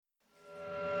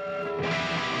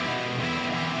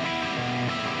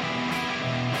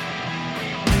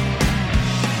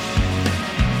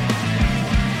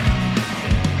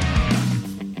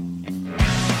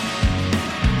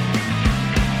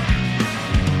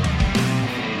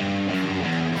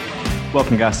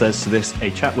Welcome, Gassers, to this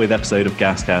A Chat With episode of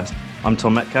Gascast. I'm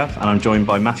Tom Metcalf, and I'm joined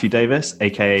by Matthew Davis,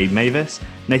 aka Mavis,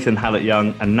 Nathan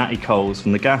Hallett-Young, and Natty Coles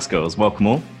from the Gas Girls. Welcome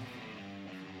all.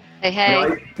 Hey.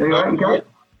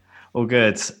 All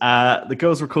good. The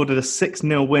girls recorded a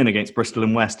 6-0 win against Bristol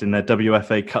and West in their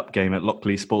WFA Cup game at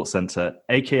Lockley Sports Centre,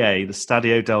 aka the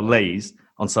Stadio del Leys,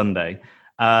 on Sunday.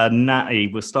 Natty,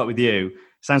 we'll start with you.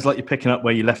 Sounds like you're picking up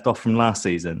where you left off from last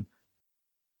season.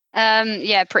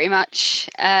 Yeah, pretty much.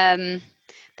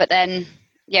 But then,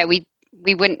 yeah, we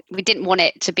didn't want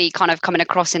it to be kind of coming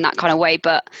across in that kind of way,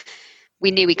 but we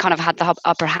knew we kind of had the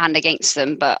upper hand against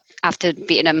them. But after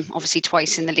beating them, obviously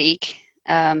twice in the league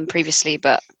previously,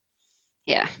 but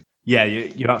yeah. Yeah,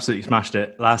 you absolutely smashed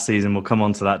it last season. We'll come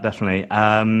on to that definitely.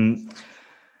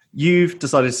 You've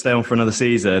decided to stay on for another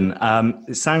season.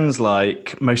 It sounds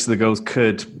like most of the girls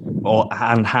could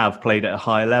and have played at a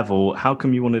higher level. How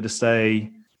come you wanted to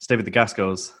stay with the Gas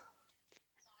Girls?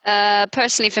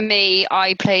 Personally, for me,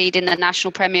 I played in the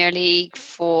National Premier League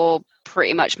for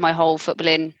pretty much my whole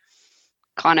footballing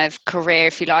kind of career,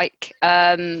 if you like.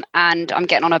 And I'm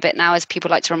getting on a bit now, as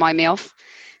people like to remind me of.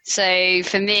 So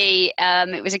for me,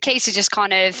 it was a case of just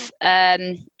kind of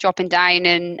dropping down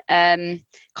and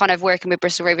kind of working with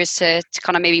Bristol Rovers to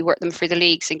kind of maybe work them through the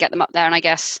leagues and get them up there. And I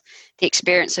guess the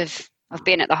experience of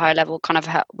being at the higher level kind of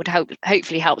would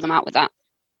hopefully help them out with that.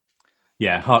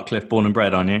 Yeah, Hartcliffe born and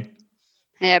bred, aren't you?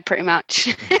 Yeah, pretty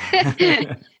much.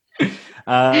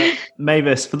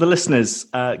 Mavis, for the listeners,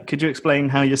 could you explain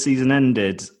how your season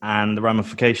ended and the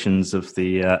ramifications of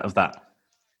that?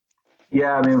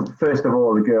 Yeah, I mean, first of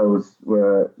all, the girls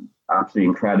were absolutely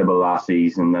incredible last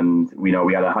season, and we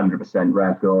had a 100%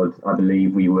 record. I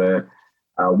believe we were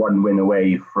one win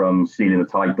away from sealing the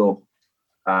title,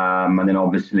 and then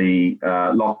obviously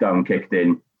lockdown kicked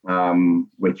in,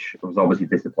 which was obviously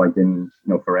disappointing,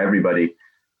 for everybody.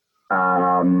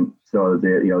 So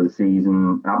the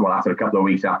season, after a couple of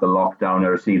weeks after lockdown, I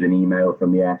received an email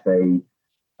from the FA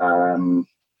kind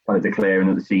of declaring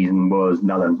that the season was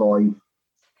null and void.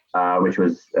 Which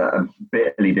was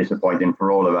bitterly disappointing for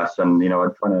all of us. And,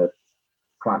 I'm trying to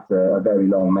craft a very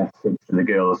long message to the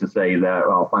girls to say that,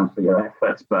 well, thanks for your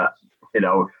efforts, but,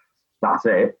 that's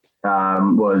it.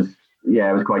 It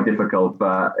was quite difficult,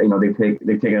 but, they've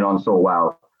taken it on so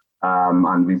well.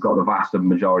 And we've got the vast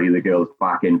majority of the girls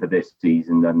back in for this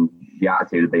season, and the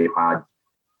attitude that they've had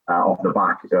off the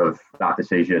back of that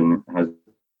decision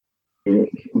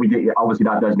obviously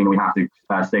that does mean we have to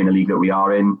stay in the league that we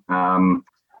are in.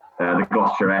 The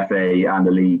Gloucestershire FA and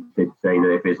the league did say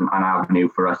that if there's an avenue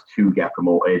for us to get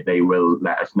promoted, they will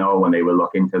let us know and they will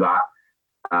look into that.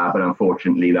 But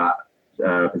unfortunately, that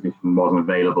position wasn't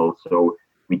available. So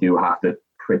we do have to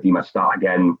pretty much start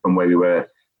again from where we were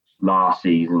last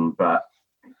season. But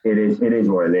it is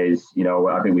what it is.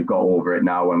 I think we've got over it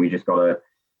now, and we just got to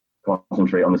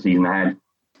concentrate on the season ahead.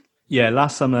 Yeah,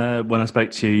 last summer when I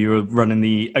spoke to you, you were running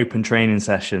the open training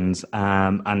sessions,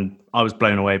 and I was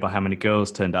blown away by how many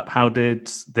girls turned up. How did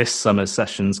this summer's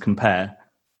sessions compare?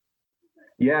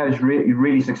 Yeah, it was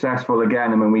really successful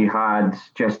again. I mean, we had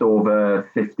just over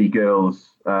 50 girls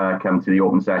come to the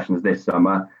open sessions this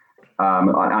summer.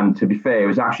 And to be fair, it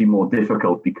was actually more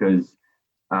difficult because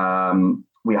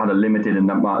we had a limited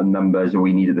amount of numbers that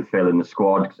we needed to fill in the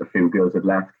squad because a few girls had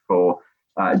left for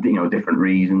different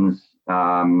reasons.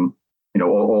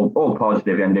 All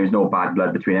positive, and there was no bad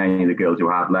blood between any of the girls who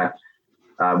have left,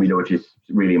 which is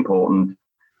really important.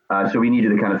 So we needed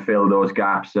to kind of fill those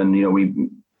gaps, and we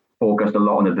focused a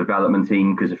lot on the development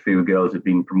team because a few girls had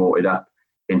been promoted up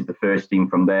into the first team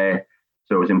from there.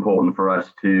 So it was important for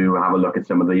us to have a look at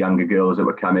some of the younger girls that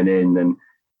were coming in, and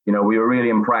we were really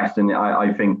impressed. And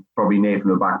I think probably Nathan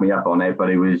will back me up on it, but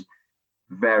it was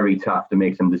very tough to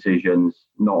make some decisions,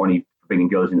 not only bringing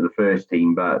girls into the first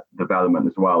team, but development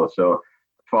as well. So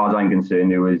as far as I'm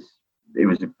concerned, it was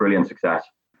a brilliant success.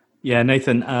 Yeah,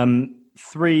 Nathan,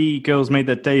 3 girls made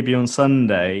their debut on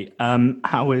Sunday.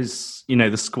 How is,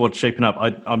 the squad shaping up?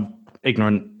 I'm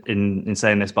ignorant in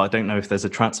saying this, but I don't know if there's a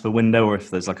transfer window or if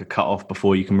there's like a cut-off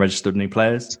before you can register new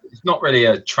players. It's not really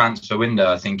a transfer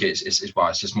window. I think it's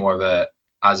just more of a,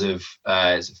 as of,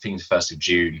 I think it's 1st of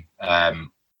June,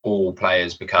 all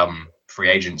players become free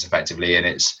agents effectively, and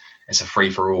it's a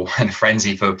free-for-all and a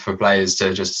frenzy for players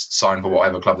to just sign for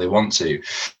whatever club they want to.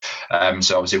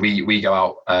 So obviously we go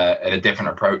out in a different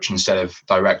approach instead of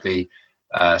directly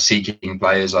seeking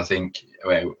players. I think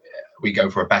we go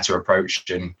for a better approach,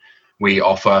 and we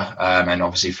offer, and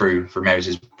obviously through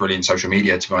Mary's brilliant social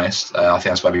media, to be honest, I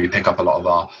think that's where we pick up a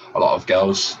lot of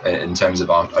girls in terms of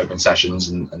our open sessions,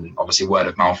 and obviously word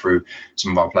of mouth through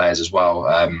some of our players as well.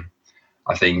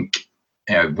 I think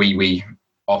we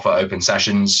offer open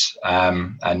sessions,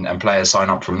 and players sign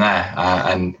up from there,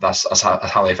 and that's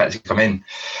how they effectively come in.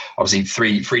 Obviously,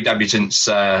 three debutants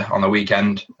on the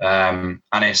weekend: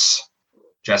 Anis,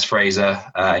 Jess Fraser,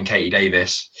 and Katie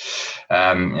Davis.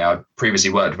 I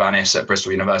previously worked with Anis at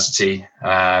Bristol University.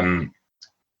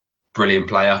 Brilliant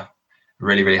player.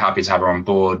 Really, really happy to have her on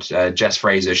board. Jess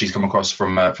Fraser, she's come across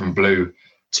from Blue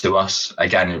to us.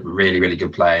 Again, really, really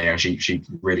good player. She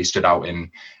really stood out in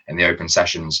the open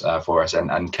sessions for us.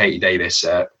 And Katie Davis,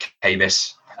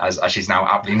 Kavis, as she's now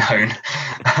aptly known.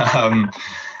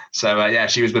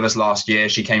 She was with us last year.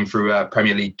 She came through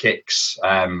Premier League Kicks.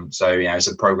 It's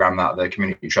a program that the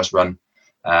Community Trust run.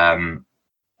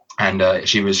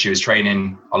 She was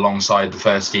training alongside the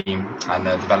first team and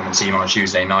the development team on a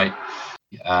Tuesday night.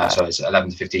 So it's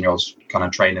 11 to 15-year-olds kind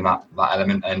of training that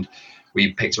element. And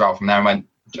we picked her out from there and went,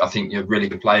 I think you're a really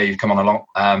good player. You've come on along.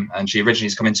 And she originally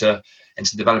has come into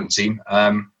the development team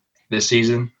this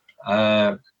season.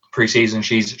 Pre-season,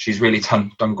 she's really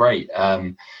done great.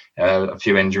 A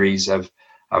few injuries have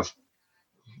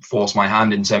forced my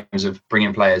hand in terms of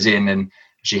bringing players in, and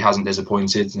she hasn't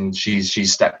disappointed, and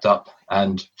she's stepped up.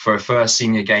 And for a first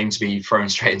senior game to be thrown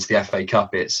straight into the FA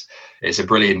Cup, it's a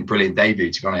brilliant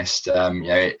debut, to be honest.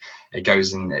 It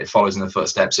goes and it follows in the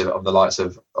footsteps of the likes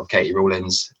of Katie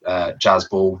Rawlins, Jazz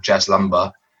Ball, Jess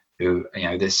Lumber, who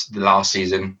the last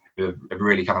season have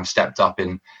really kind of stepped up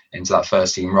into that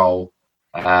first team role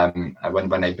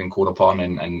when they've been called upon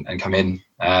and come in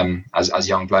as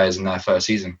young players in their first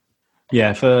season.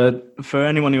 Yeah, for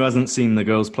anyone who hasn't seen the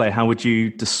girls play, how would you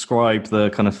describe the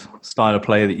kind of style of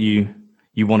play that you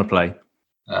want to play?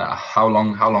 How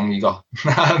long you got?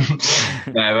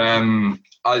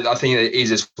 I think the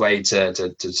easiest way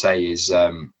to say is,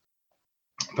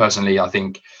 personally, I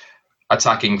think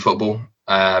attacking football,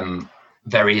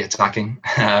 very attacking.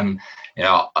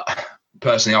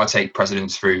 Personally, I take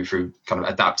precedence through kind of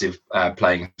adaptive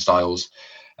playing styles.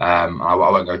 I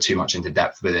won't go too much into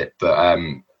depth with it, but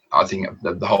I think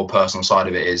the whole personal side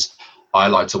of it is I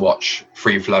like to watch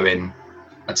free-flowing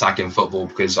attacking football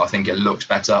because I think it looks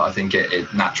better. I think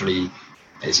it naturally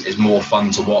is more fun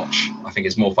to watch. I think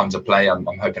it's more fun to play. I'm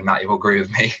hoping Natty will agree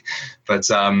with me. But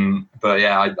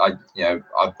yeah,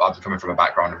 I've coming from a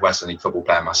background of Western League football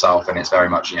player myself, and it's very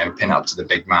much pin up to the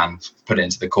big man, put it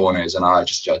into the corners, and I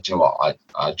just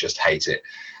I just hate it.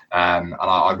 And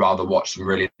I'd rather watch some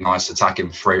really nice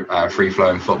attacking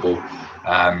free-flowing football.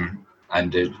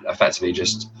 And it effectively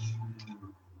just,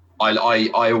 I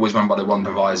always run by the one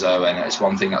proviso, and it's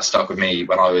one thing that stuck with me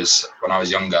when I was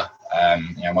younger.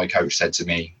 My coach said to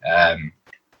me,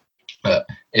 "But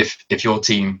if your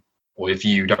team or if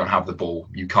you don't have the ball,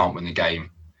 you can't win the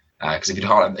game. Because if you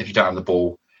don't have the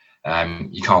ball,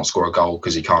 you can't score a goal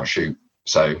because you can't shoot.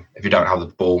 So if you don't have the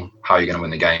ball, how are you going to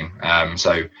win the game?"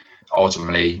 So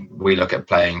ultimately, we look at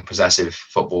playing possessive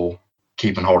football,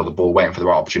 keeping hold of the ball, waiting for the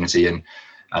right opportunity, and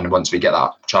once we get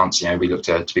that chance, we look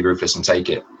to be ruthless and take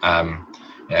it.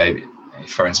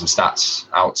 Throwing some stats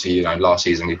out to you, last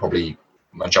season we probably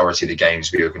majority of the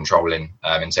games we were controlling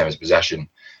in terms of possession.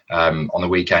 On the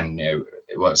weekend,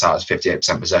 it works out as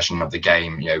 58% possession of the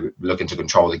game. Looking to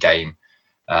control the game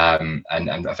and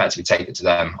effectively take it to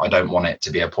them. I don't want it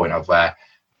to be a point of where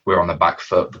we're on the back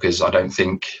foot, because I don't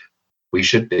think we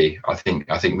should be. I think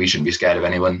we shouldn't be scared of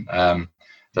anyone.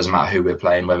 Doesn't matter who we're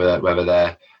playing, whether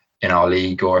they're in our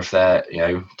league or if they're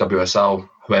WSL,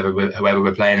 whoever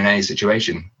we're playing in any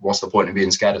situation. What's the point of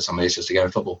being scared of somebody? It's just a game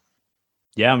of football.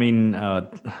 Yeah, I mean,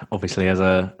 obviously as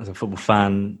a football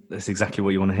fan, that's exactly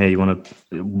what you want to hear. You want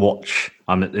to watch.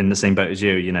 I'm in the same boat as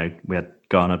you. We had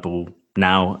Ghana ball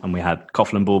now and we had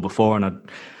Coughlin ball before, and I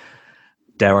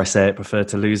dare I say it, prefer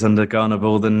to lose under Ghana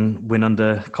ball than win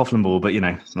under Coughlin ball. But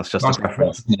that's just a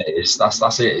preference.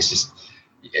 That's it. It's just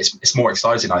it's more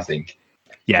exciting, I think.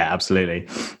 Yeah, absolutely.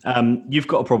 You've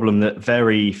got a problem that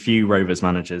very few Rovers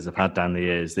managers have had down the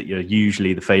years, that you're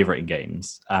usually the favourite in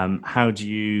games. How do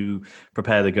you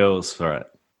prepare the girls for it?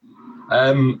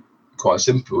 Quite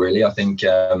simple, really. I think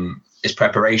it's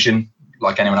preparation,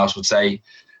 like anyone else would say.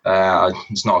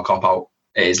 It's not a cop-out.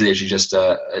 It is literally just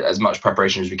as much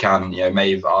preparation as we can.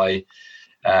 Maeve,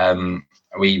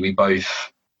 we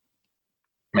both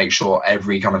make sure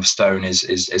every kind of stone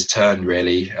is turned,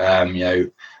 really.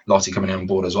 Lottie coming on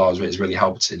board as well has really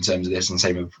helped in terms of this, and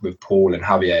same with Paul and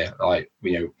Javier.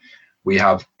 We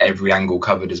have every angle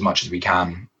covered as much as we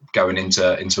can going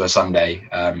into a Sunday,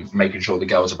 making sure the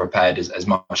girls are prepared as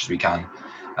much as we can.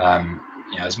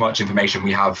 As much information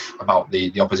we have about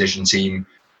the opposition team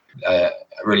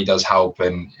really does help.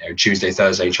 And Tuesday,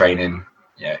 Thursday training,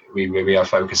 we are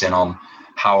focusing on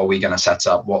how are we going to set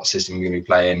up, what system we're going to be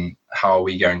playing, how are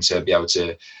we going to be able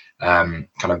to kind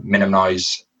of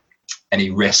minimise any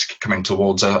risk coming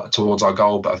towards our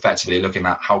goal, but effectively looking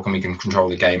at how can we control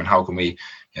the game and how can we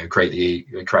create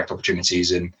the correct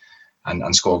opportunities and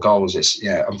score goals. It's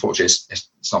unfortunately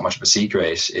it's not much of a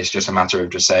secret. It's just a matter of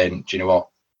just saying, do you know what,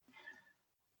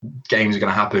 games are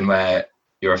going to happen where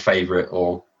you're a favourite,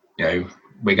 or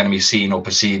we're going to be seen or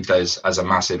perceived as a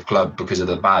massive club because of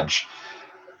the badge.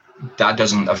 That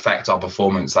doesn't affect our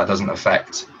performance. That doesn't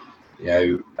affect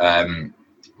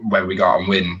whether we go out and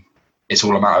win. It's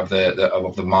all a matter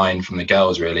of the mind from the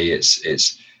girls, really.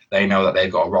 It's they know that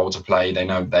they've got a role to play. They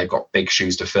know they've got big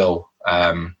shoes to fill,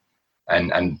 and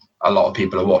a lot of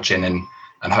people are watching and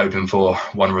hoping for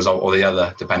one result or the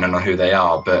other, depending on who they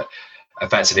are. But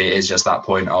effectively, it is just that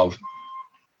point of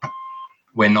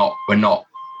we're not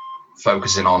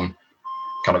focusing on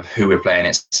kind of who we're playing.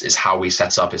 It's how we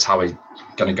set up. It's how we're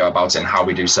going to go about it and how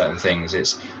we do certain things.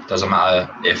 It doesn't matter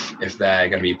if they're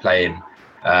going to be playing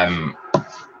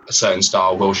a certain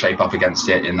style, we'll shape up against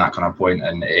it in that kind of point.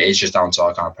 And it is just down to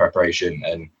our kind of preparation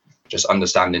and just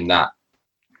understanding that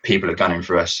people are gunning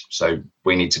for us. So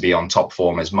we need to be on top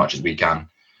form as much as we can,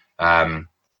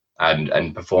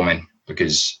 and performing,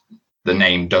 because the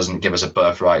name doesn't give us a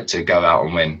birthright to go out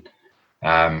and win.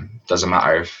 Doesn't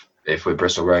matter if we're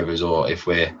Bristol Rovers or if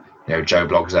we're Joe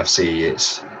Bloggs FC.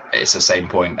 It's the same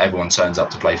point. Everyone turns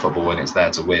up to play football and it's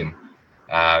there to win.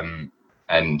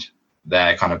 And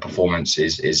their kind of performance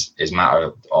is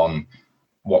matter on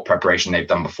what preparation they've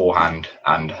done beforehand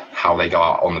and how they go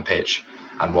out on the pitch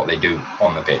and what they do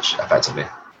on the pitch effectively.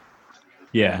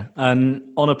 Yeah. And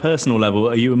on a personal level,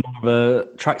 are you more of a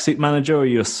tracksuit manager, or are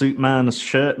you a suit man, a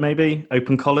shirt maybe,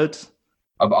 open collared?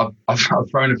 I've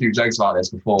thrown a few jokes about this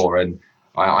before, and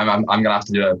I'm going to have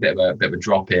to do a bit of a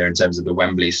drop here in terms of the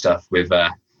Wembley stuff with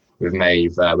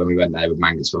Maeve when we went there with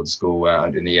Mangotsfield School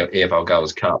in the EFL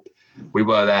Girls Cup. We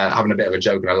were there having a bit of a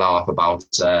joke and a laugh about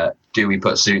do we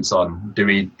put suits on? Do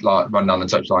we run down the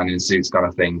touchline in suits, kind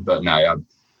of thing? But no,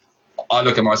 I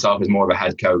look at myself as more of a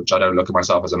head coach. I don't look at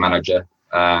myself as a manager.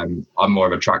 I'm more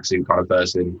of a tracksuit kind of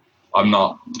person. I'm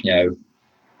not,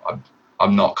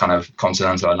 I'm not kind of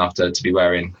continental enough to be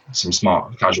wearing some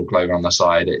smart casual clothing on the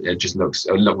side. It just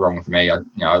it would look wrong for me. I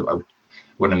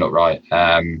wouldn't look right.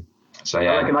 So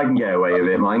yeah, I can get away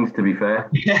with it, mine, to be fair.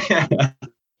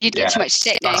 You'd get too much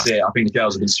sick. That's it. I think the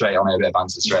girls have been straight on a bit of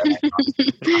banter straight away.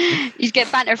 You'd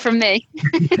get banter from me.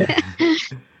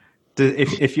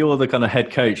 If you're the kind of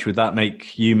head coach, would that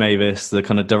make you, Mavis, the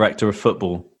kind of director of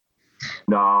football?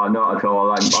 No, not at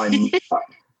all. I'm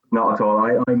not at all.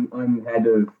 I'm head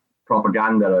of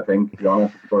propaganda, I think, to be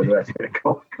honest, for the rest of it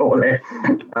call it.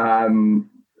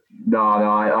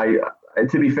 No,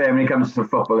 to be fair, when it comes to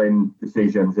footballing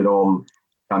decisions, it all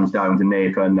comes down to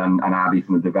Nathan and Abby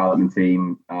from the development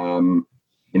team.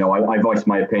 I voice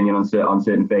my opinion on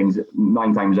certain things.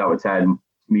 9 times out of 10,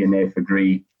 me and Nathan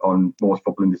agree on most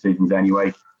footballing decisions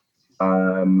anyway.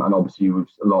 And obviously with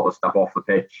a lot of stuff off the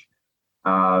pitch,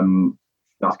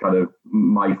 that's kind of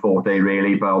my forte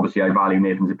really. But obviously I value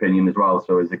Nathan's opinion as well.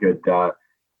 So it's a good kind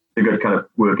of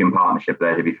working partnership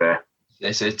there, to be fair.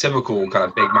 It's a typical kind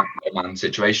of big man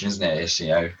situation, isn't it? It's,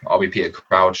 I'll be Peter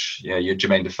Crouch, you're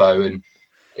Jermaine Defoe, and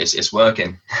it's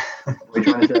working. What are you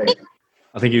trying to say?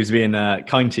 I think he was being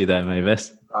kind to you there,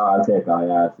 Mavis. I'll take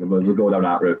that, yeah. We'll go down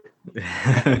that route.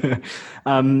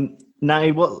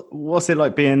 Now, what's it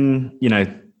like being,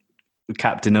 the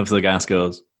captain of the Gas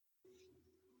Girls?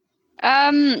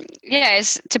 To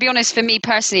be honest, for me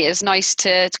personally, it's nice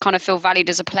to kind of feel valued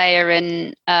as a player,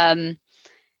 and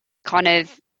kind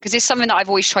of, because it's something that I've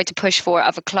always tried to push for at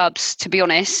other clubs, to be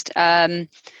honest,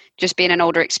 just being an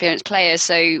older experienced player.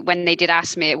 So when they did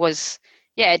ask me,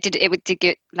 it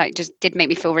did make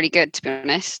me feel really good, to be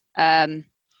honest. And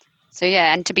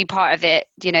to be part of it,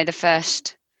 the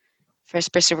first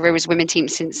Bristol Rovers women team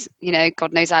since,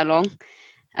 God knows how long.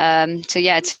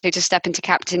 To step into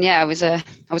captain, I was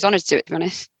honoured to do it, to be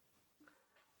honest.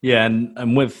 Yeah,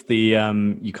 and with the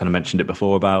you kind of mentioned it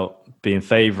before about being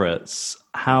favourites.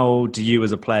 How do you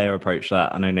as a player approach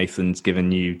that? I know Nathan's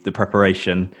given you the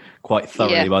preparation quite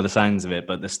thoroughly by the sounds of it,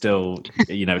 but there's still,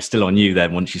 still on you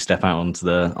then once you step out onto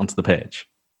the pitch.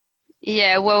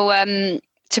 Yeah, well,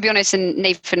 to be honest, and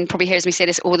Nathan probably hears me say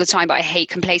this all the time, but I hate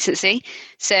complacency.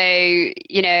 So,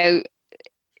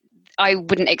 I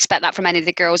wouldn't expect that from any of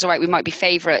the girls. All right, we might be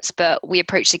favourites, but we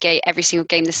approach every single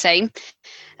game the same.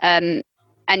 And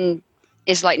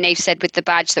it's like Nave said, with the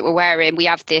badge that we're wearing, we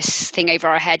have this thing over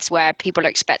our heads where people are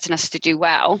expecting us to do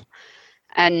well.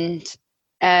 And,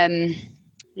 I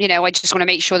just want to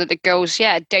make sure that the girls,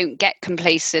 don't get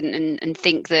complacent and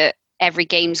think that every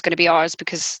game's going to be ours,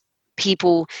 because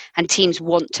people and teams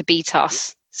want to beat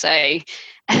us. So,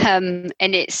 and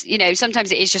it's,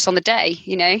 sometimes it is just on the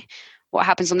day, what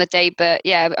happens on the day. But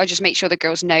yeah, I just make sure the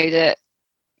girls know that,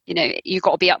 you've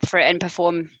got to be up for it and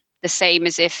perform the same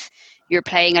as if you're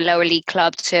playing a lower league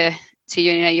club to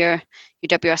your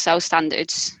WSL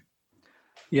standards.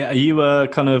 Yeah, are you a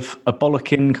kind of a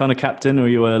bollocking kind of captain, or are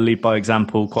you a lead by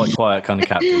example, quite quiet kind of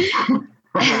captain?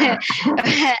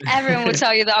 Everyone will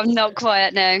tell you that I'm not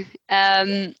quiet now.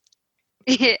 I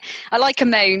like a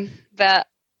moan, but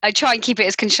I try and keep it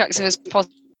as constructive as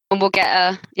possible, and we'll get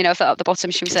a foot up the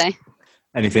bottom, should we say?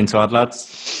 Anything to add,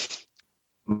 lads?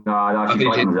 No,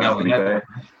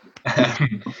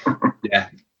 yeah,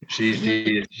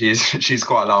 she's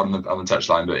quite loud on the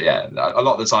touchline, but yeah, a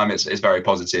lot of the time it's very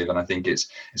positive, and I think it's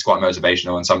quite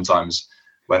motivational. And sometimes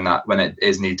when it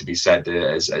is need to be said,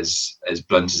 as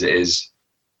blunt as it is,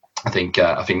 I think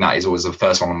that is always the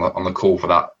first one on the call for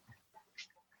that.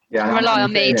 Yeah, rely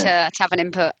on me to have an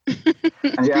input.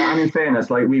 And in fairness,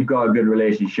 like, we've got a good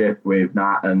relationship with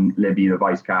Nat and Libby, the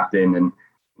vice captain, and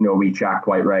we chat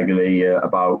quite regularly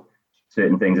about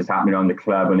certain things that's happening on the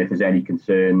club, and if there's any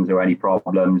concerns or any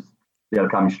problems, they'll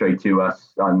come straight to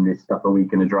us, and there's stuff that we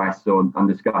can address and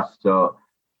discuss. So,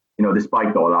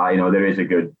 despite all that, there is a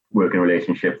good working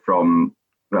relationship from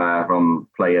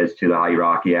players to the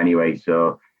hierarchy anyway.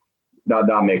 So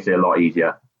that makes it a lot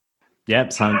easier.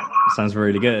 Yep, sounds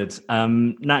really good.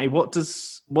 Natty,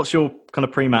 what's your kind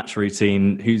of pre-match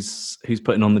routine? Who's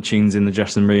putting on the tunes in the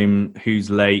dressing room? Who's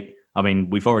late? I mean,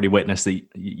 we've already witnessed that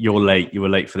you're late. You were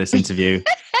late for this interview,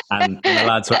 and the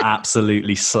lads were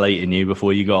absolutely slating you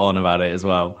before you got on about it as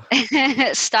well.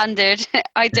 Standard.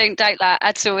 I don't doubt that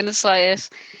at all in the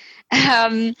slightest.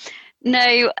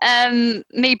 No,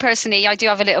 me personally, I do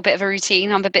have a little bit of a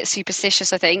routine. I'm a bit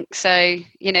superstitious, I think. So,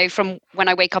 from when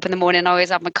I wake up in the morning, I always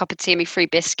have my cup of tea and my 3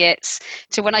 biscuits,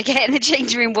 to when I get in the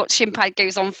changing room, what shin pad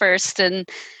goes on first and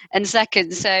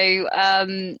second. So,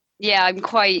 yeah, I'm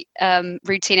quite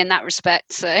routine in that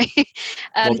respect. So,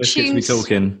 what biscuits are we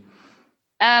talking?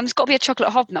 It's got to be a chocolate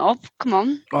hobnob. Come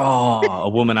on. Oh, a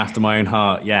woman after my own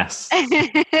heart. Yes.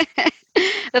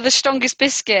 They're the strongest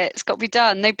biscuit. It's got to be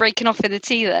done. No breaking off in the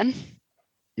tea then.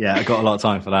 Yeah, I got a lot of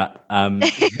time for that.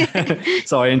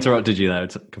 Sorry, I interrupted you there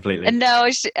completely. And I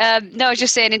was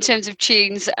just saying in terms of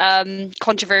tunes,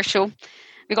 controversial.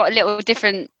 We've got a lot of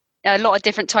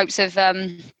different types of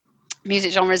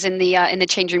music genres in the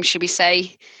change room, should we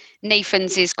say.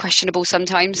 Nathan's is questionable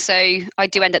sometimes, so I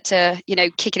do end up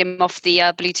kicking him off the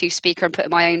Bluetooth speaker and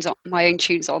putting my own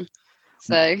tunes on.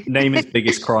 So name his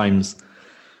biggest crimes.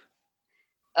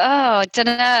 Oh, I don't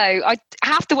know.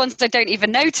 Half the ones I don't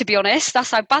even know, to be honest.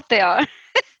 That's how bad they are.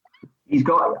 He's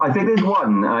got. I think there's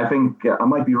one. I think I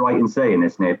might be right in saying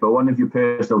this, Nate, but one of your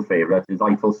personal favourites is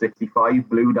Eiffel 65,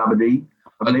 Blue Dabba Dee.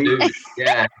 I believe.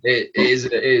 Yeah, it is.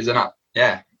 It is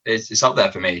it's up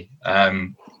there for me.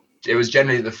 It was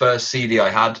generally the first CD I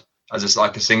had as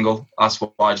a single. That's why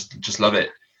I just love it.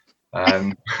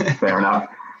 Fair enough.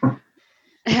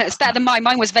 It's better than mine.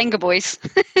 Mine was Venga Boys.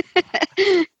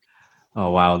 Oh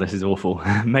wow, this is awful.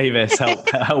 Mavis, help!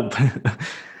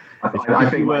 I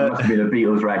think it must be the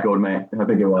Beatles record, mate. I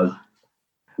think it was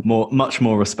much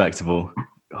more respectable.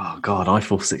 Oh God,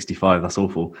 Eiffel 65. That's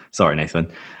awful. Sorry, Nathan.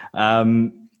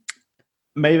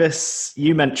 Mavis,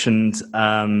 you mentioned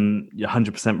your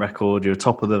 100% record. You're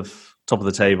top of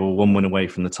the table, 1 win away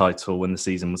from the title when the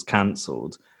season was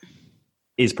cancelled.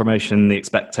 Is promotion the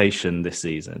expectation this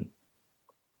season?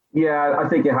 Yeah, I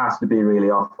think it has to be really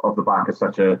off the back of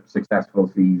such a successful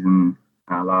season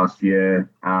last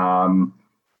year.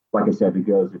 Like I said, the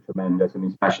girls are tremendous. I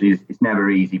mean, especially it's never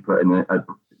easy putting a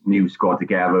new squad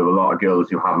together with a lot of girls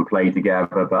who haven't played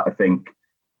together. But I think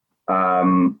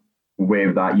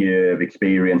with that year of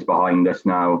experience behind us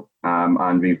now,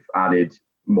 and we've added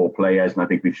more players, and I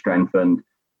think we've strengthened,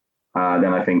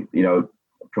 then I think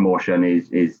promotion is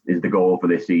the goal for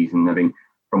this season. I think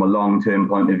from a long-term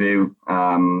point of view,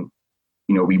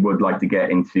 we would like to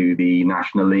get into the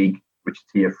National League, which is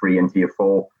Tier 3 and Tier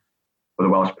 4 for the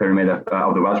Welsh Pyramid,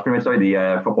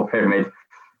 the Football Pyramid.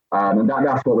 And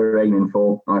that's what we're aiming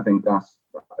for. I think I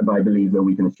believe that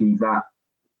we can achieve that.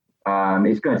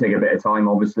 It's going to take a bit of time,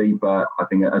 obviously, but I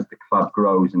think as the club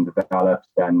grows and develops,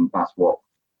 then that's what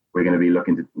we're going to be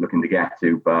looking to get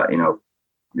to. But,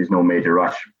 there's no major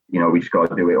rush. We just got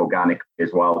to do it organically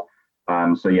as well.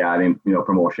 So yeah, I think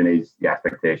promotion is the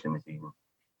expectation this season.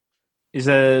 Is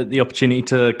there the opportunity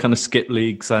to kind of skip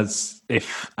leagues as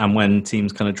if and when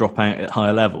teams kind of drop out at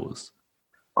higher levels?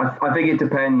 I think it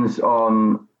depends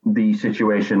on the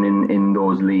situation in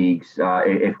those leagues.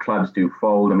 If clubs do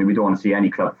fold, I mean, we don't want to see any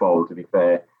club fold, to be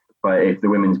fair. But if the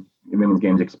women's women's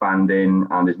games expanding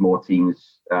and there's more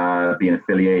teams being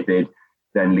affiliated,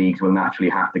 then leagues will naturally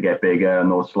have to get bigger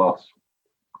and those slots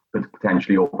could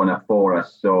potentially open up for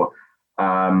us. So,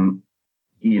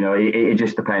 it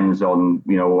just depends on,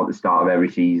 at the start of every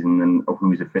season and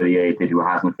who's affiliated, who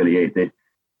hasn't affiliated.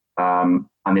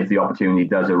 And if the opportunity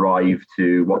does arrive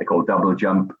to what they call double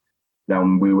jump,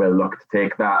 then we will look to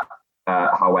take that.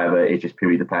 However, it just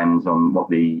purely depends on what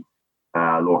the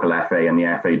local FA and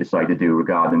the FA decide to do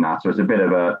regarding that. So it's a bit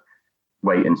of a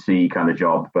wait and see kind of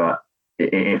job. But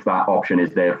if that option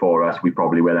is there for us, we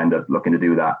probably will end up looking to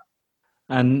do that.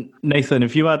 And Nathan,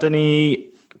 if you had any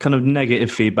kind of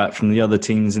negative feedback from the other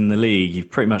teams in the league,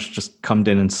 you've pretty much just come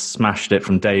in and smashed it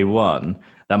from day one.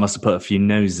 That must have put a few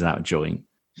noses out of joint.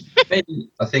 Maybe.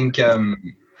 I think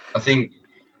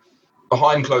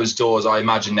behind closed doors, I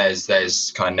imagine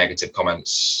there's kind of negative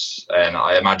comments, and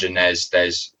I imagine there's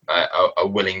a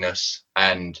willingness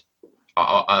and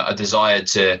a desire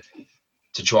to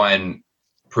try and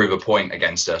prove a point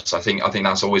against us. I think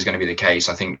that's always going to be the case.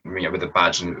 I think with the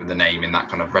badge and with the name in that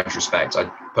kind of retrospect, I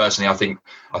think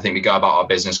we go about our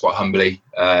business quite humbly.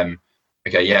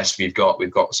 Okay, yes, we've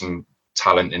got some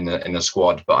talent in the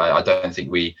squad, but I don't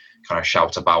think we kind of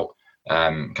shout about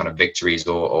kind of victories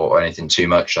or anything too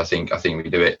much. I think we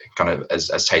do it kind of as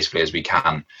tastefully as we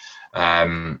can.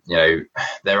 There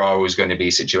are always going to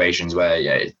be situations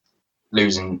where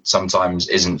losing sometimes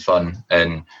isn't fun,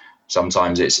 and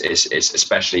sometimes it's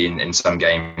especially in some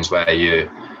games where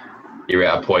you're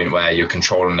at a point where you're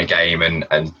controlling the game and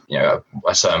a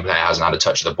certain player hasn't had a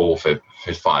touch of the ball for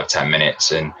 5-10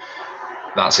 minutes, and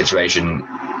that situation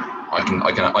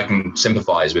I can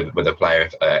sympathise with a player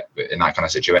in that kind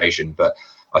of situation. But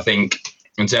I think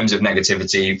in terms of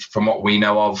negativity, from what we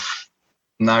know of,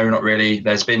 no, not really.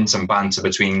 There's been some banter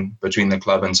between the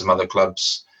club and some other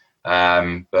clubs,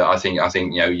 but I think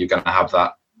you're going to have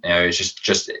that. It's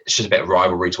just a bit of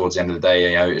rivalry towards the end of the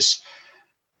day. It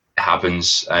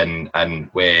happens, and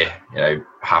we're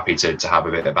happy to have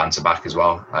a bit of banter back as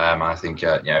well. I think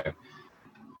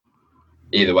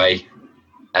either way,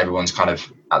 everyone's kind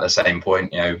of at the same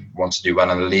point. Wants to do well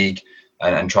in the league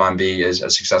and try and be as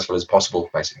successful as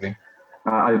possible, basically.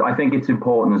 I think it's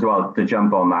important as well to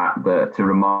jump on that, to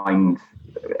remind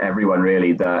everyone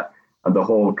really that the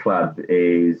whole club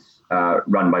is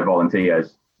run by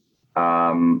volunteers.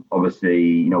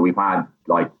 Obviously, we've had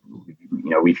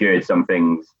we've heard some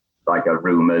things like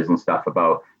rumours and stuff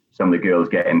about some of the girls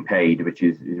getting paid, which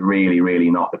is really, really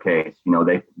not the case.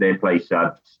 They play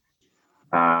subs.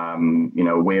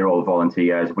 We're all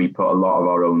volunteers. We put a lot of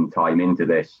our own time into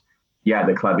this. Yeah,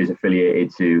 the club is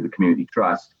affiliated to the community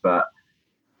trust, but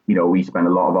we spend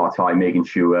a lot of our time making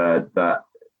sure that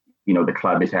the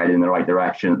club is heading in the right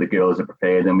direction, that the girls are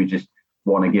prepared, and we just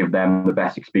want to give them the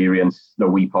best experience that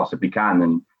we possibly can.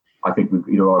 And I think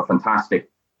we've a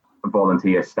fantastic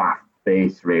volunteer staff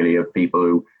base really of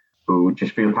people who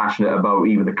just feel passionate about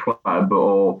either the club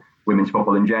or women's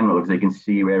football in general, because they can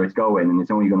see where it's going and it's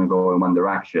only going to go in one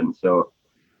direction. So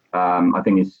I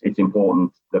think it's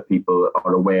important that people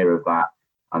are aware of that,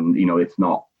 and it's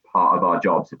not part of our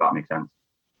jobs, if that makes sense.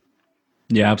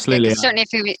 Yeah, absolutely. Yeah, certainly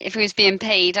if he was being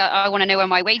paid, I want to know where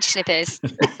my wage slip is.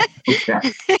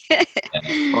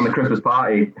 On the Christmas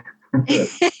party.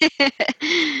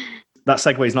 That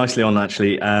segues nicely on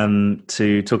actually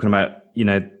to talking about,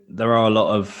 there are a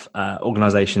lot of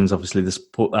organisations, obviously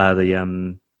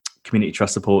the Community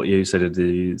Trust support you, so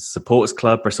the Supporters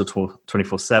Club, Bristol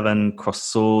 24/7, Cross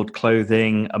Sword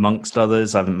Clothing, amongst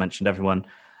others. I haven't mentioned everyone.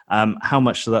 How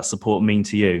much does that support mean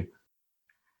to you?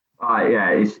 Yeah,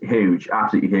 it's huge,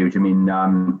 absolutely huge. I mean,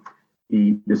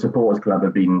 the Supporters Club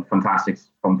have been fantastic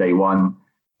from day one.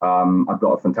 I've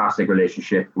got a fantastic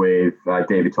relationship with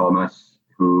David Thomas,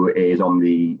 who is on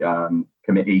the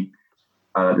committee,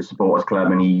 the Supporters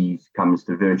Club, and he comes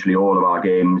to virtually all of our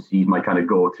games. He's my kind of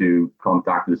go-to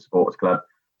contact with the Supporters Club,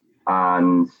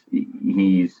 and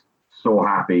he's so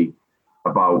happy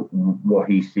about what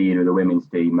he's seeing with the women's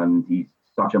team, and he's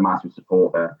such a massive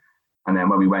supporter. And then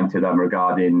when we went to them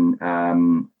regarding a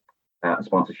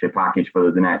sponsorship package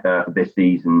for this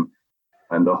season,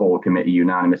 and the whole committee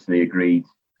unanimously agreed,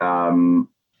 to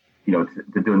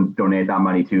donate that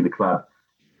money to the club.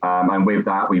 And with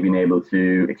that, we've been able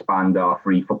to expand our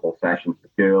free football sessions for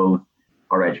girls.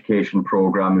 Our education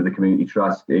program with the Community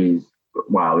Trust is,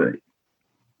 the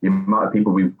amount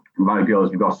of girls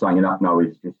we've got signing up now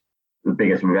is just the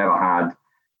biggest we've ever had.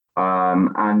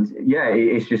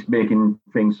 It's just making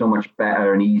things so much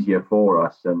better and easier for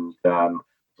us. And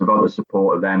without the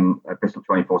support of them at Bristol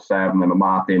 24/7, and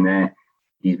Martin there,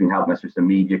 he's been helping us with some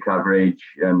media coverage,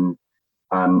 and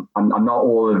not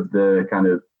all of the kind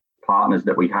of partners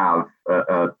that we have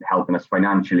are helping us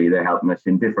financially. They're helping us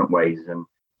in different ways, and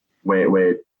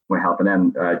we're helping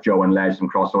them. Joe and Les from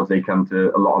Crossroads, they come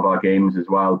to a lot of our games as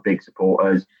well, big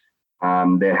supporters.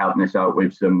 They're helping us out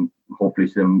with hopefully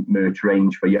some merch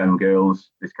range for young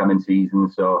girls this coming season.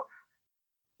 So,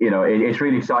 it's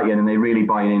really exciting, and they're really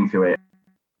buying into it.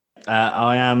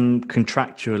 I am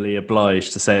contractually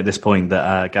obliged to say at this point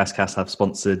that Gascast have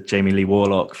sponsored Jamie Lee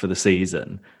Warlock for the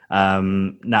season.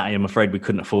 Natty, I'm afraid we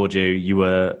couldn't afford you. You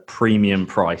were premium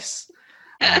price,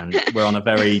 and we're on a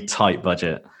very tight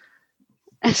budget.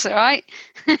 That's all right.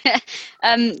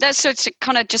 That's sort of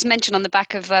kind of just mention on the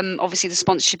back of obviously the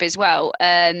sponsorship as well.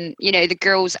 The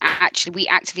girls we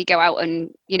actively go out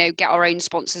and get our own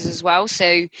sponsors as well.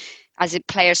 So as a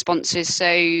player sponsors,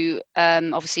 so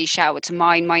obviously shout out to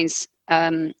mine's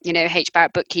H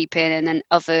Barrett Bookkeeping, and then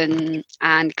Oven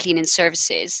and Cleaning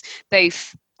Services,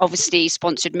 both obviously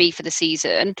sponsored me for the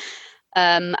season.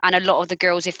 And a lot of the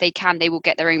girls, if they can, they will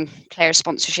get their own player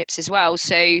sponsorships as well.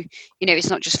 So, it's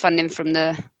not just funding from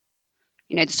the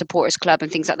supporters club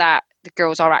and things like that. The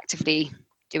girls are actively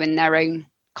doing their own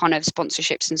kind of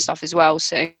sponsorships and stuff as well.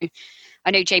 So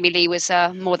I know Jamie Lee was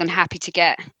more than happy to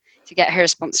get her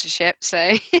sponsorship.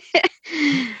 So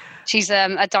she's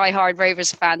a diehard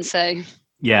Rovers fan. So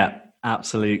yeah.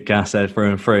 Absolute gas head through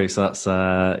and through. So that's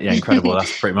incredible.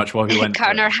 That's pretty much why we went.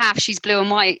 Cutting her half, she's blue and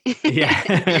white. Yeah,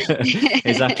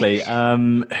 exactly.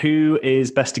 Who is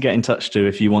best to get in touch to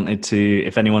if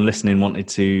anyone listening wanted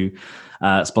to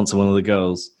sponsor one of the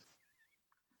girls?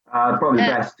 Probably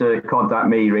best to contact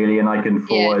me, really, and I can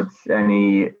forward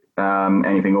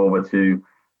anything over to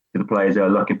the players that are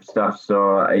looking for stuff.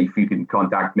 So if you can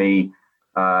contact me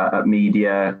at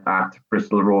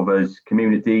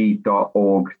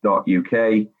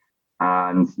media@bristolroverscommunity.org.uk,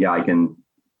 and I can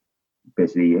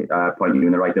basically point you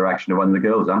in the right direction of one of the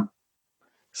girls.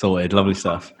 Sorted, lovely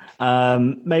stuff.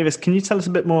 Mavis, can you tell us a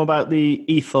bit more about the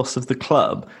ethos of the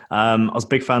club? I was a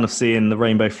big fan of seeing the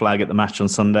rainbow flag at the match on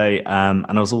Sunday, and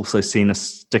I was also seeing a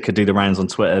sticker do the rounds on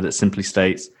Twitter that simply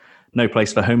states, "No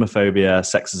place for homophobia,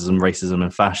 sexism, racism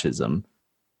and fascism."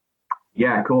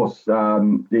 Yeah, of course.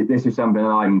 This is something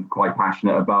I'm quite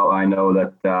passionate about. I know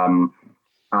that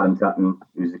Adam Sutton,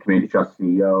 who's the Community Trust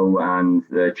CEO and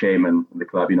the chairman of the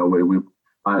club,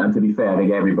 and to be fair, I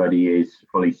think everybody is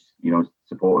fully,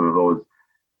 supportive of those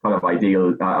kind of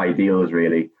ideals,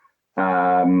 really.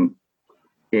 I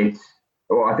think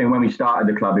when we started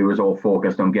the club, it was all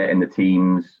focused on getting the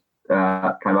teams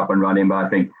kind of up and running. But I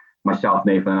think myself,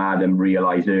 Nathan and Adam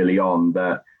realised early on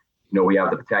that, we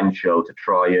have the potential to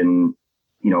try and,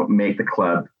 make the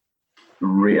club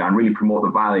and really promote the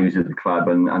values of the club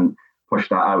and push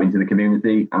that out into the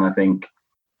community. And I think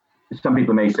some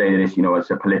people may say that it's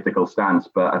a political stance,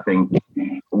 but I think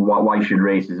why should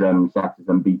racism,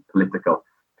 sexism be political?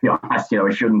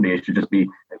 It shouldn't be. It should just be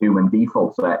a human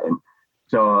default setting.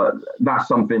 So that's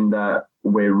something that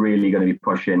we're really going to be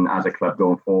pushing as a club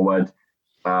going forward.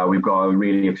 We've got a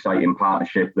really exciting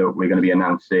partnership that we're going to be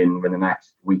announcing in the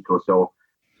next week or so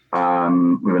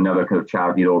with another kind of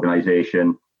charity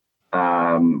organisation,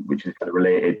 which is kind of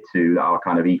related to our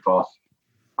kind of ethos.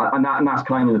 And that's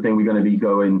kind of the thing we're going to be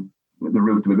the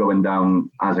route we're going down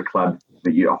as a club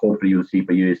that hopefully you'll see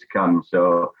for years to come.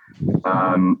 So,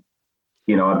 a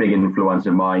big influence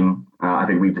of mine, I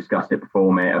think we've discussed it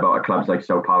before, mate, about clubs like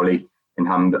Sao Pauli in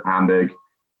Hamburg.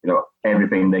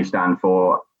 Everything they stand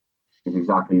for is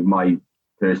exactly my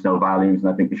personal values, and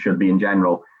I think it should be in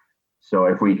general. So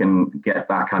if we can get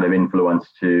that kind of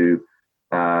influence to,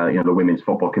 the women's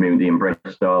football community in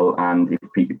Bristol, and if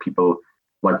people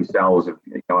like yourselves have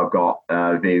got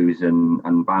views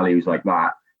and values like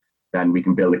that, then we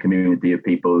can build a community of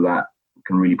people that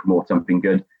can really promote something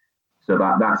good. So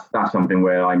that's something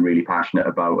where I'm really passionate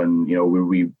about, and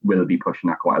we will be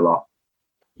pushing that quite a lot.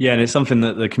 Yeah, and it's something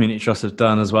that the Community Trust have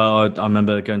done as well. I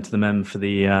remember going to the MEM for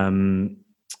the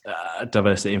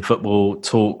diversity in football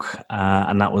talk,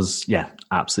 and that was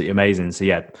absolutely amazing. So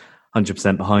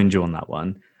 100% behind you on that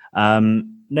one.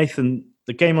 Nathan,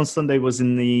 the game on Sunday was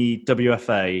in the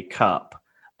WFA Cup.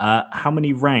 How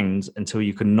many rounds until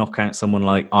you can knock out someone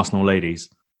like Arsenal Ladies?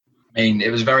 I mean,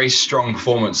 it was a very strong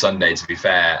performance Sunday, to be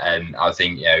fair. And I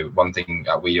think, one thing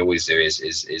that we always do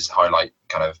is highlight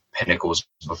kind of Pinnacle's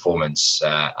performance.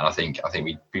 And I think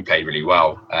we played really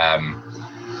well.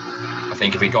 I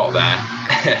think if we got there,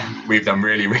 we've done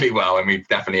really, really well, and we've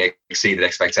definitely exceeded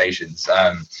expectations.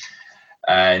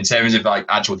 In terms of like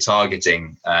actual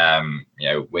targeting,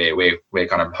 we're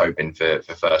kind of hoping for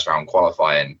first round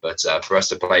qualifying, but for us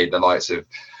to play the likes of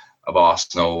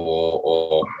Arsenal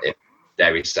or if,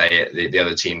 dare we say it, the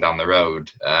other team down the road,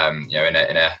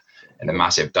 in a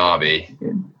massive derby,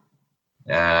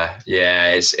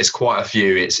 It's quite a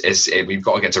few. We've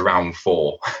got to get to round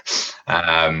 4,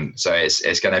 so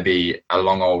it's going to be a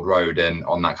long old road and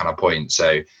on that kind of point.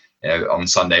 So on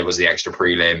Sunday was the extra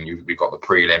prelim. We've got the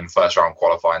prelim, first round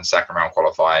qualifying, second round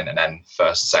qualifying, and then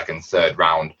first, second, third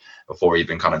round before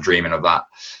even kind of dreaming of that.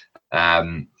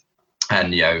 And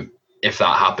if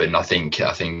that happened, I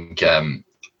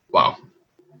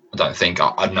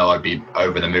know I'd be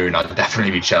over the moon. I'd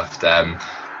definitely be chuffed.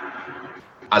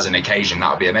 As an occasion, that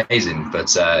would be amazing.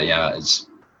 But at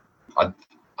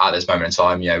this moment in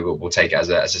time, we'll take it as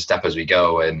a step as we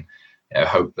go, and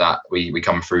hope that we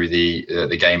come through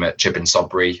the game at Chip and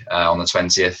Sodbury on the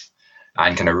 20th,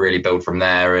 and kind of really build from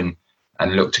there and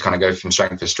look to kind of go from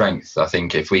strength to strength. I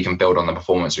think if we can build on the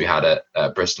performance we had at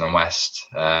Bristol and West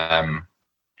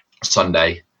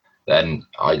Sunday, then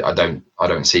I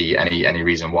don't see any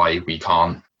reason why we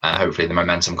can't. And hopefully the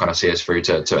momentum kind of see us through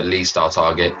to at least our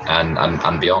target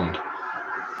and beyond.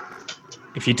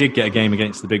 If you did get a game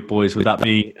against the big boys, would that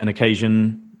be an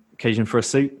occasion for a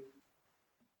suit?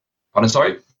 Pardon,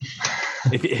 sorry?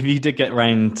 If you did get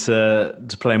round to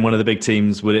playing one of the big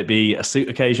teams, would it be a suit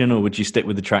occasion, or would you stick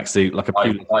with the tracksuit like a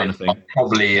Pulis kind of thing? I'd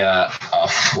probably,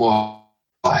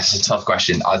 it's a tough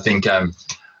question. I think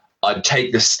I'd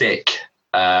take the stick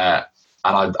and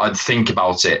I'd think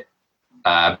about it,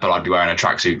 but I'd be wearing a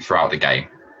tracksuit throughout the game.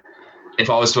 If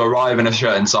I was to arrive in a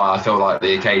shirt and tie, I feel like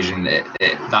the occasion,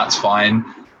 that's fine.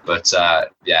 But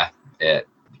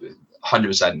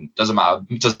 100% doesn't matter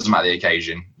the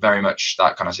occasion. Very much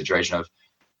that kind of situation of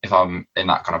if I'm in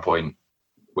that kind of point,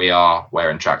 we are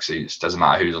wearing tracksuits. Doesn't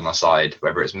matter who's on the side,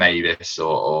 whether it's Mavis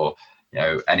or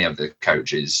any of the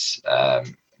coaches.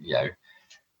 The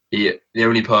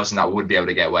only person that would be able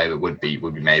to get away with would be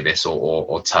Mavis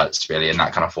or Tuts, really, in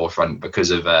that kind of forefront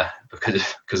because of their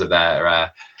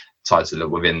title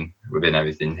within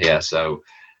everything here. So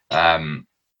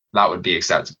that would be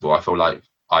acceptable. I feel like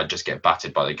I'd just get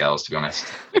battered by the girls, to be honest.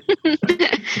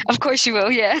 Of course you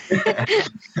will, yeah.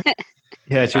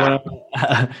 Yeah, do you want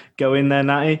to go in there,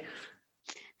 Natty?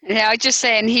 Yeah, I was just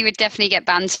saying he would definitely get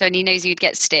banned, and he knows he'd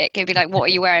get stick. He'd be like, "What are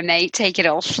you wearing, mate? Take it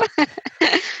off."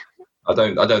 I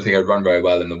don't think I'd run very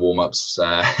well in the warm-ups.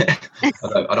 I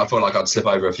feel like I'd slip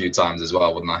over a few times as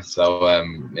well, wouldn't I? So I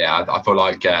feel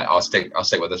like I'll stick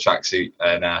with the tracksuit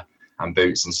and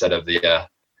boots instead of the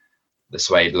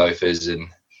suede loafers and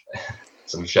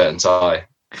some shirt and tie.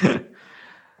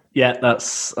 Yeah,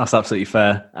 that's absolutely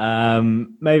fair.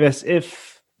 Mavis,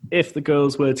 if the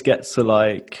girls were to get to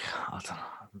like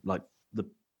the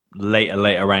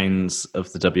later rounds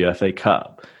of the WFA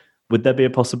Cup, would there be a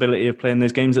possibility of playing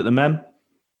those games at the MEM?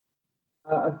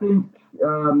 I think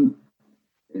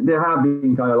there have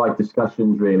been kind of like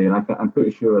discussions, really, and I'm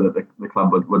pretty sure that the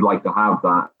club would like to have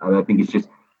that. And I think it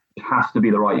has to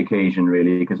be the right occasion,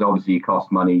 really, because obviously it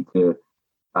costs money to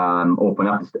open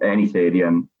up any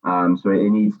stadium. So it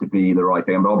needs to be the right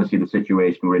thing. But obviously the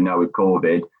situation we're in now with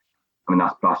COVID, I mean,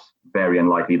 that's very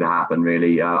unlikely to happen,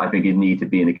 really. I think it needs to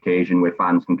be an occasion where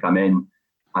fans can come in.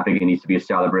 I think it needs to be a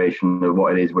celebration of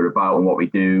what it is we're about and what we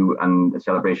do, and a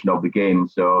celebration of the game.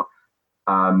 So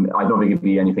I don't think it'd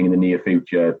be anything in the near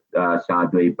future,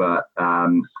 sadly, but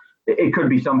it could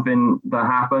be something that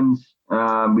happens.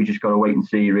 We just got to wait and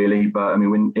see, really. But I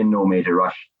mean, we're in no major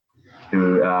rush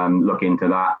to look into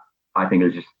that. I think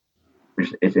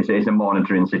it's a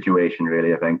monitoring situation,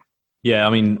 really, I think. Yeah, I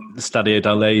mean, the Stadio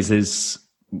del Leys is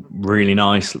really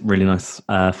nice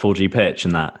 4G pitch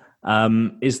and that.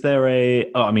 Is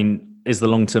the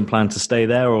long-term plan to stay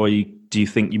there, or do you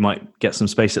think you might get some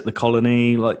space at the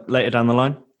Colony like later down the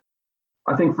line?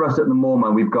 I think for us at the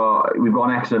moment, we've got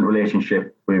an excellent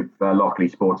relationship with Lockley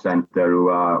Sports Centre, who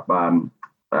are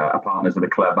partners of the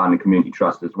club and the community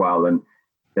trust as well. And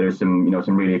there are some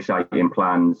really exciting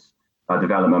plans,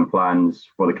 development plans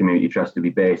for the community trust to be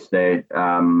based there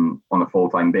on a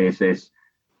full-time basis.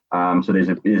 So there's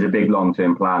a big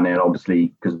long-term plan there.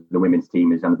 Obviously, because the women's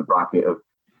team is under the bracket of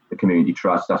the community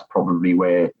trust, that's probably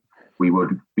where we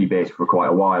would be based for quite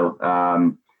a while.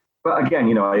 But again,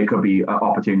 it could be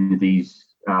opportunities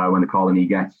when the Colony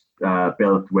gets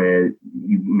built where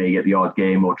you may get the odd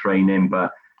game or training.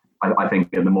 But I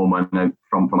think at the moment,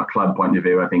 from a club point of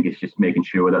view, I think it's just making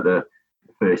sure that the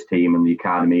first team and the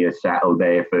academy are settled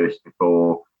there first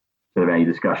before sort of any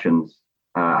discussions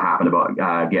happen about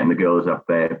getting the girls up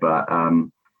there. But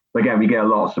again, we get a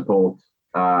lot of support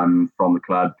from the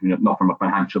club, not from a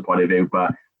financial point of view,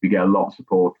 but we get a lot of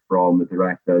support from the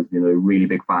directors, really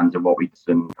big fans of what we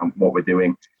do and what we're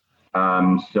doing.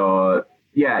 So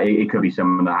yeah, it could be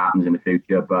something that happens in the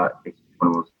future, but it's one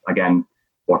of those, again,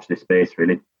 watch this space,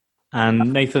 really.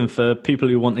 And Nathan, for people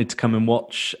who wanted to come and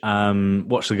watch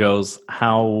the girls,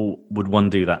 how would one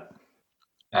do that?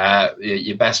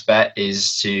 Your best bet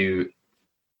is to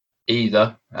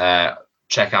either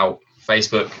check out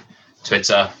Facebook,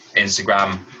 Twitter,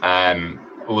 Instagram.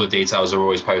 All the details are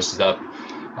always posted up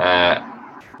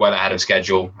well ahead of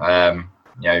schedule. Gonna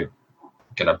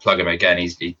plug him again.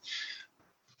 He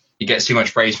gets too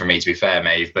much praise from me, to be fair,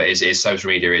 Maeve, but his social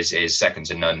media is second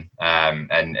to none.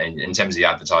 And in terms of the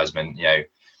advertisement,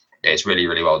 it's really,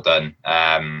 really well done.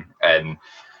 And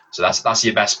so that's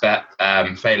your best bet.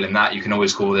 Failing that, you can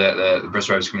always call the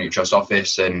Bristol Rovers Community Trust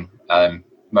office, and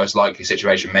most likely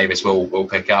situation, Mavis will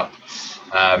pick up.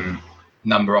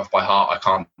 Number off by heart,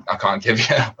 I can't give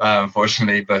you,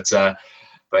 unfortunately. But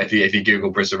if you Google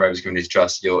Bristol Rovers Community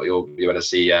Trust, you'll be able to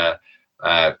see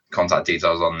contact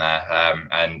details on there.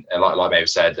 And like Maeve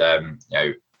said,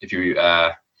 if you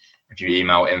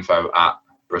email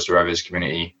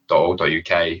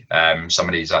info@bristolroverscommunity.org.uk,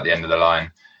 somebody's at the end of the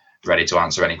line, ready to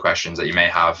answer any questions that you may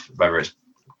have, whether it's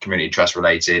community trust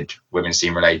related, women's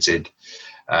team related.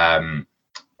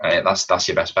 That's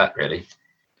your best bet, really.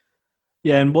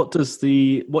 Yeah, and what does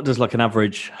like an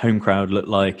average home crowd look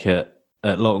like at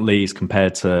Lockleys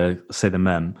compared to, say, the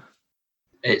Mem?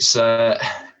 It's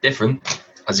different,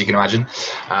 as you can imagine.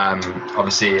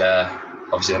 Obviously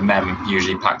the Mem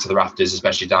usually packed to the rafters,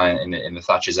 especially down in the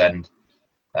Thatcher's End.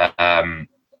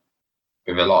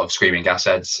 With a lot of screaming gas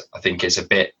heads. I think it's a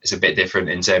bit different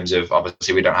in terms of,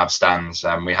 obviously we don't have stands.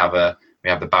 We have the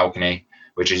balcony,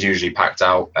 which is usually packed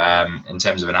out. In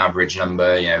terms of an average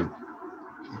number,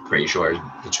 pretty sure it was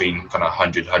between kind of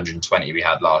 100, 120 we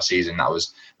had last season. That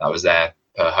was there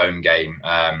per home game.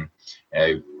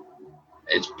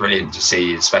 It's brilliant to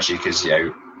see, especially because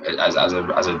as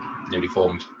a newly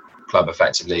formed club,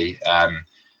 effectively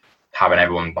having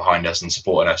everyone behind us and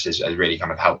supporting us has really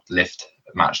kind of helped lift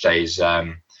match days.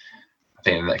 I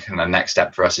think the kind of next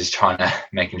step for us is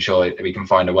making sure that we can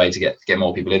find a way to get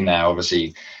more people in there.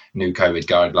 Obviously, new COVID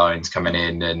guidelines coming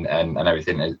in and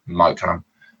everything, it might kind of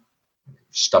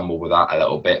stumble with that a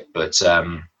little bit, but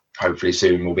hopefully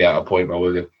soon we'll be at a point where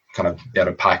we'll kind of be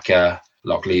able to pack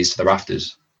Lockleys to the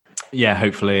rafters. Yeah,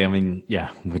 hopefully. I mean,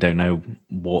 we don't know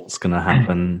what's going to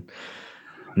happen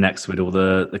next with all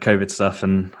the COVID stuff,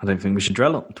 and I don't think we should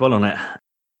dwell on it.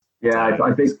 Yeah,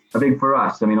 I think for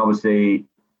us, I mean, obviously,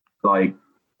 like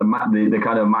the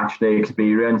kind of match day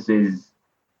experience is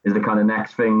the kind of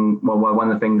next thing. Well, one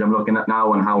of the things I'm looking at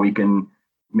now and how we can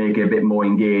make it a bit more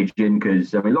engaging,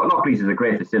 because I mean, Lockleys is a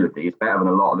great facility. It's better than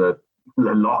a lot of the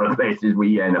places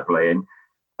we end up playing.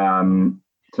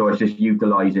 So it's just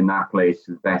utilising that place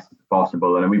as best as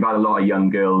possible. And we've had a lot of young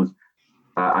girls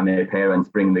and their parents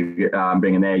bringing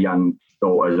their young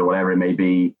daughters or whatever it may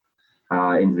be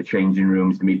into the changing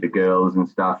rooms to meet the girls and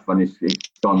stuff. And it's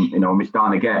done. We're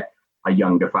starting to get a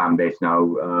younger fan base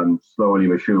now, slowly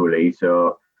but surely.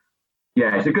 So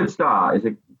yeah, it's a good start.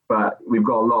 But we've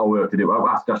got a lot of work to do. Well,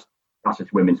 that's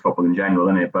just women's football in general,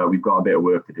 isn't it? But we've got a bit of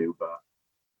work to do. But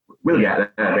we'll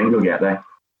get there. I think we'll get there.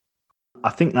 I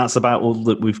think that's about all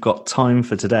that we've got time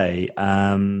for today.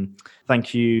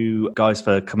 Thank you guys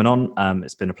for coming on.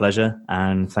 It's been a pleasure.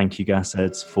 And thank you,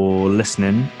 Gasheads, for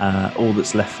listening. All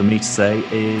that's left for me to say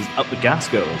is up the gas,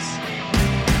 girls.